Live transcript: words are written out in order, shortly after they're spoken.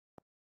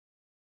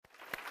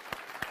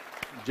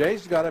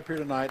Jay's got up here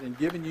tonight and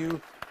given you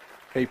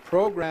a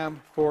program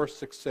for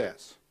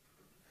success.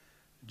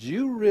 Do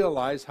you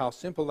realize how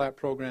simple that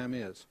program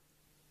is?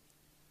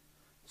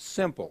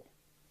 Simple.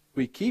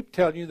 We keep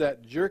telling you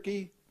that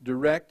Jerky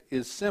Direct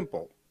is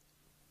simple.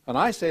 And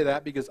I say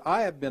that because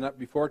I have been up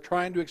before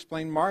trying to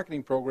explain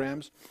marketing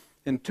programs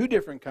in 2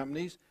 different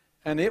companies,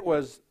 and it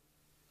was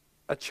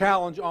a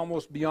challenge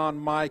almost beyond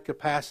my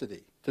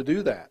capacity to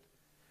do that.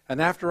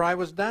 And after I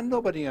was done,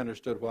 nobody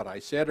understood what I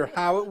said or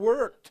how it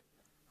worked.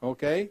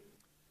 Okay?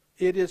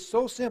 It is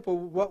so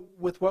simple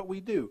with what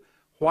we do.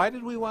 Why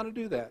did we want to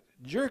do that?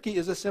 Jerky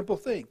is a simple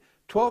thing.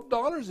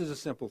 $12 is a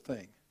simple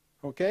thing.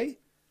 Okay?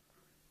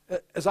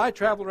 As I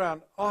travel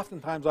around,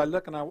 oftentimes I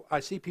look and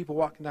I see people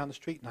walking down the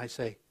street and I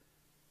say,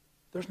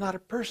 there's not a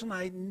person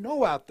I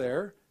know out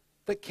there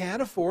that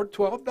can't afford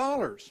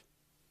 $12.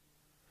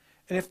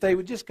 And if they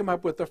would just come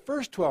up with the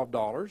first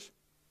 $12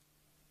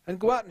 and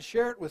go out and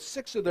share it with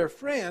 6 of their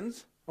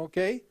friends,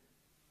 okay,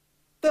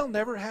 they'll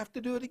never have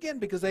to do it again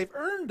because they've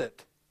earned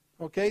it.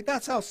 Okay,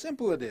 that's how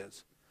simple it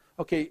is.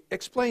 Okay,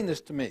 explain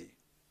this to me.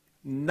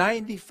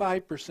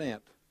 95%.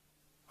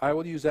 I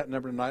will use that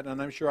number tonight,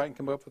 and I'm sure I can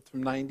come up with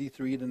from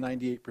 93 to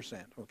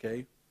 98%,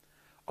 okay,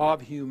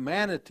 of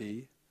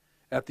humanity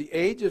at the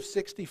age of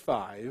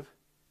 65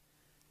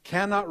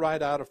 cannot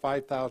write out a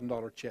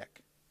 $5,000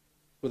 check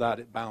without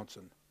it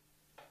bouncing.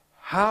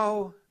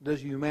 How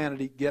does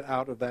humanity get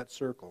out of that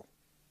circle?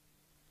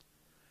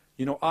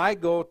 You know, I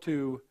go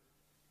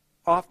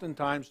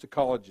oftentimes to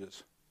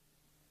colleges,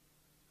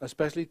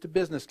 especially to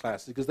business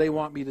classes, because they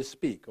want me to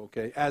speak,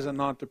 okay, as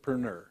an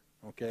entrepreneur,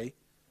 okay?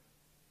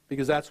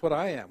 Because that's what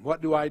I am.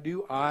 What do?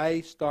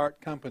 I start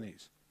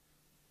companies.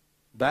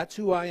 That's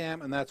who I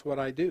am, and that's what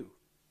I do,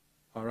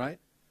 all right?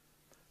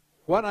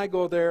 When I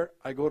go there,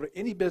 I go to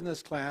any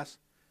business class,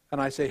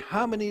 and I say,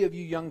 how many of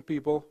you young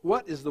people,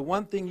 what is the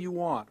one thing you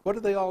want? What do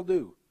they all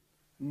do?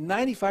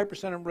 95% of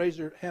them raise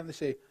their hand. They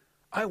say,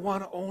 I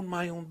want to own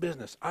my own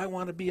business. I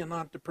want to be an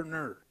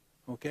entrepreneur,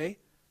 okay?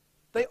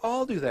 They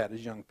all do that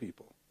as young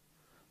people.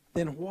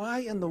 Then why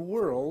in the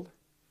world,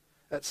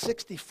 at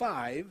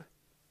 65,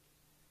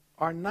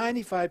 are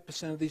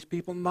 95% of these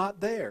people not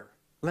there?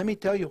 Let me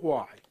tell you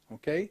why,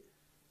 okay?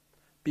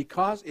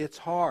 Because it's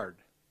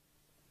hard.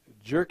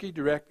 Jerky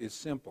Direct is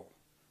simple.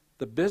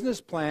 The business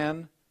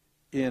plan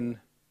in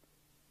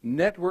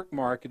network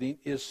marketing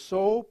is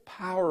so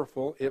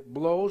powerful, it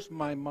blows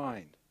my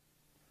mind.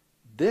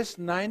 This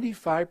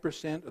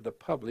 95% of the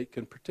public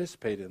can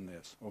participate in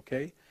this,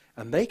 okay?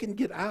 And they can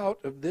get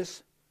out of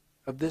this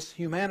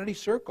humanity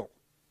circle.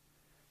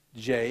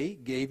 Jay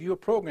gave you a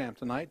program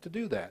tonight to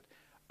do that.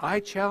 I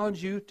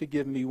challenge you to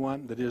give me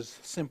one that is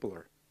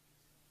simpler,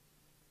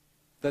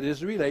 that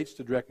relates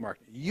to direct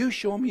marketing. You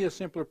show me a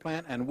simpler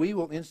plan, and we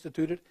will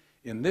institute it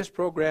in this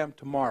program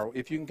tomorrow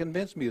if you can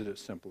convince me that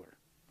it's simpler.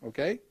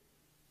 Okay?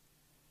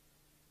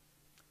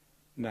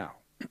 Now,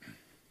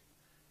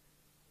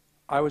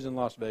 I was in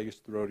Las Vegas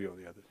at the rodeo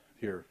a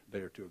day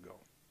or two ago.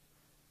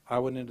 I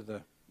went into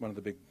one of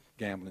the big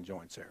gambling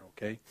joints there,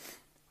 okay?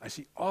 I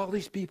see all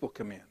these people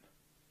come in,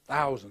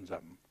 thousands of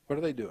them. What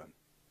are they doing?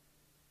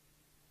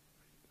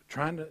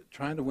 Trying to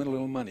win a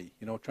little money,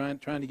 you know, trying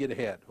to get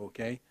ahead,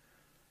 okay?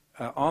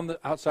 On the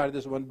outside of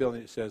this one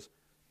building, it says,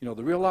 you know,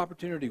 the real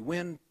opportunity,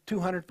 win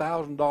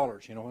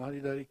 $200,000, you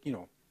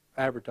know,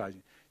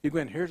 advertising. You go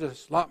in, here's a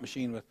slot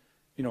machine with,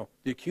 you know,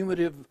 the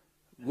cumulative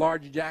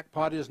large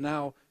jackpot is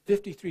now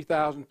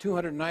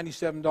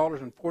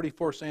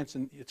 $53,297.44,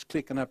 and it's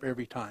clicking up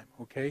every time,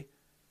 okay?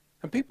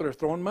 And people are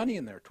throwing money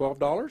in there.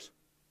 $12?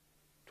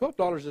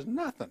 $12 is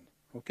nothing,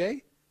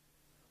 okay?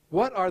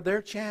 What are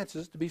their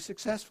chances to be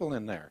successful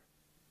in there?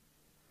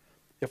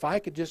 If I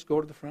could just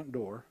go to the front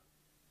door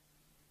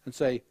and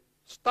say,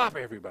 stop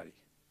everybody.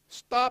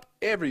 Stop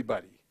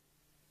everybody.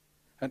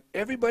 And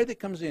everybody that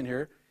comes in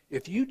here,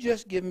 if you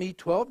just give me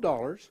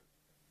 $12,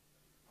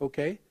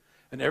 okay,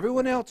 and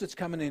everyone else that's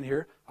coming in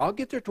here, I'll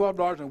get their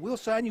 $12 and we'll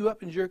sign you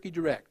up in Jerky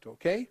Direct,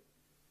 okay?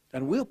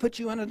 And we'll put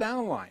you on a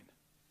downline.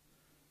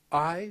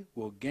 I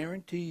will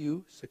guarantee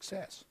you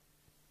success.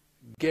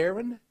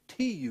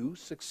 Guarantee you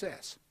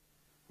success.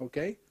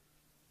 Okay?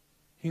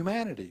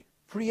 Humanity,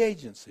 free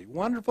agency,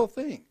 wonderful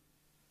thing.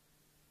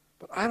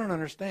 But I don't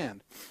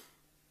understand.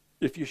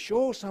 If you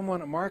show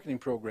someone a marketing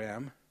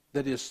program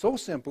that is so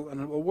simple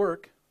and it will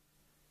work,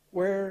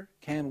 where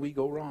can we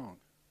go wrong?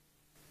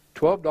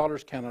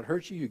 $12 cannot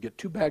hurt you. You get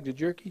 2 bags of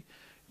jerky.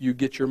 You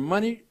get your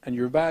money and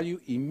your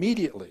value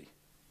immediately.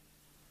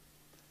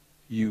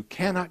 You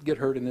cannot get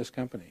hurt in this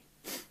company.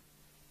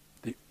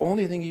 The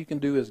only thing you can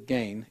do is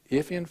gain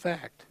if, in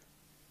fact,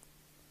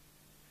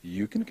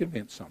 you can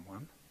convince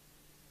someone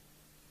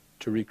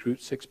to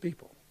recruit 6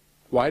 people.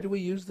 Why do we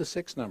use the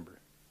 6 number?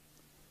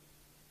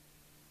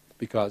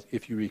 Because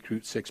if you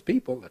recruit 6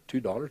 people at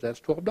 $2, that's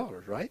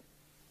 $12, right?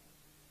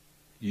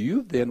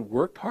 You then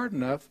worked hard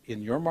enough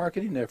in your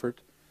marketing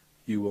effort,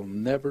 you will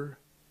never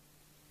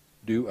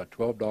do a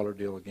 $12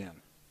 deal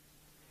again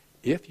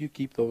if you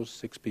keep those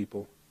 6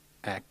 people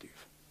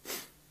active.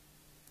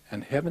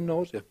 And heaven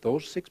knows if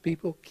those 6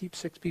 people keep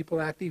 6 people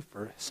active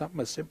for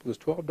something as simple as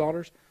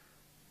 $12,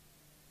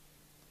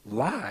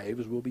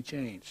 lives will be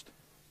changed.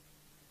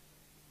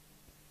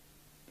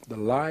 The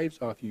lives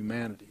of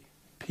humanity,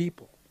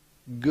 people,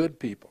 good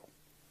people.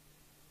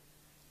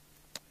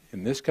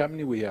 In this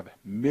company, we have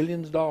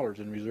millions of dollars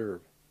in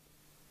reserve,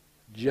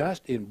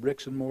 just in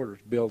bricks and mortars,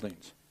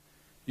 buildings.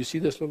 You see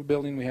this little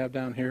building we have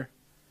down here?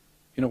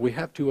 You know, we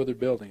have 2 other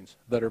buildings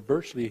that are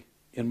virtually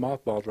in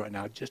mothballs right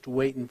now, just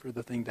waiting for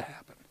the thing to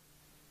happen.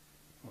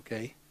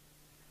 Okay?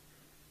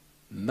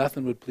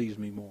 Nothing would please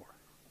me more.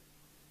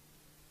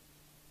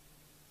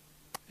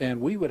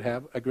 And we would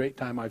have a great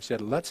time. I've said,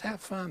 let's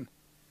have fun.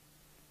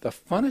 The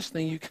funnest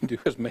thing you can do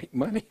is make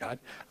money.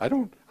 I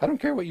don't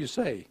care what you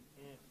say.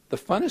 The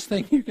funnest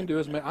thing you can do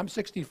is make. I'm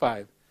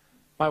 65.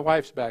 My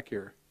wife's back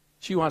here.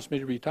 She wants me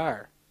to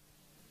retire.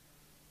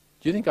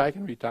 Do you think I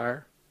can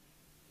retire?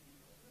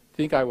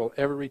 Do you think I will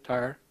ever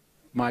retire?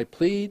 My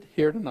plea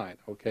here tonight,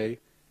 okay,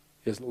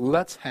 is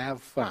let's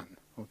have fun,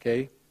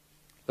 okay?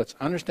 Let's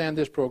understand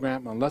this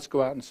program and let's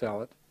go out and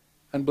sell it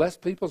and bless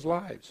people's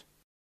lives.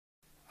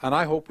 And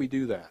I hope we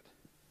do that.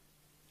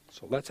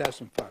 So let's have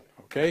some fun,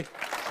 okay?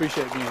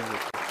 Appreciate being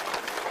here.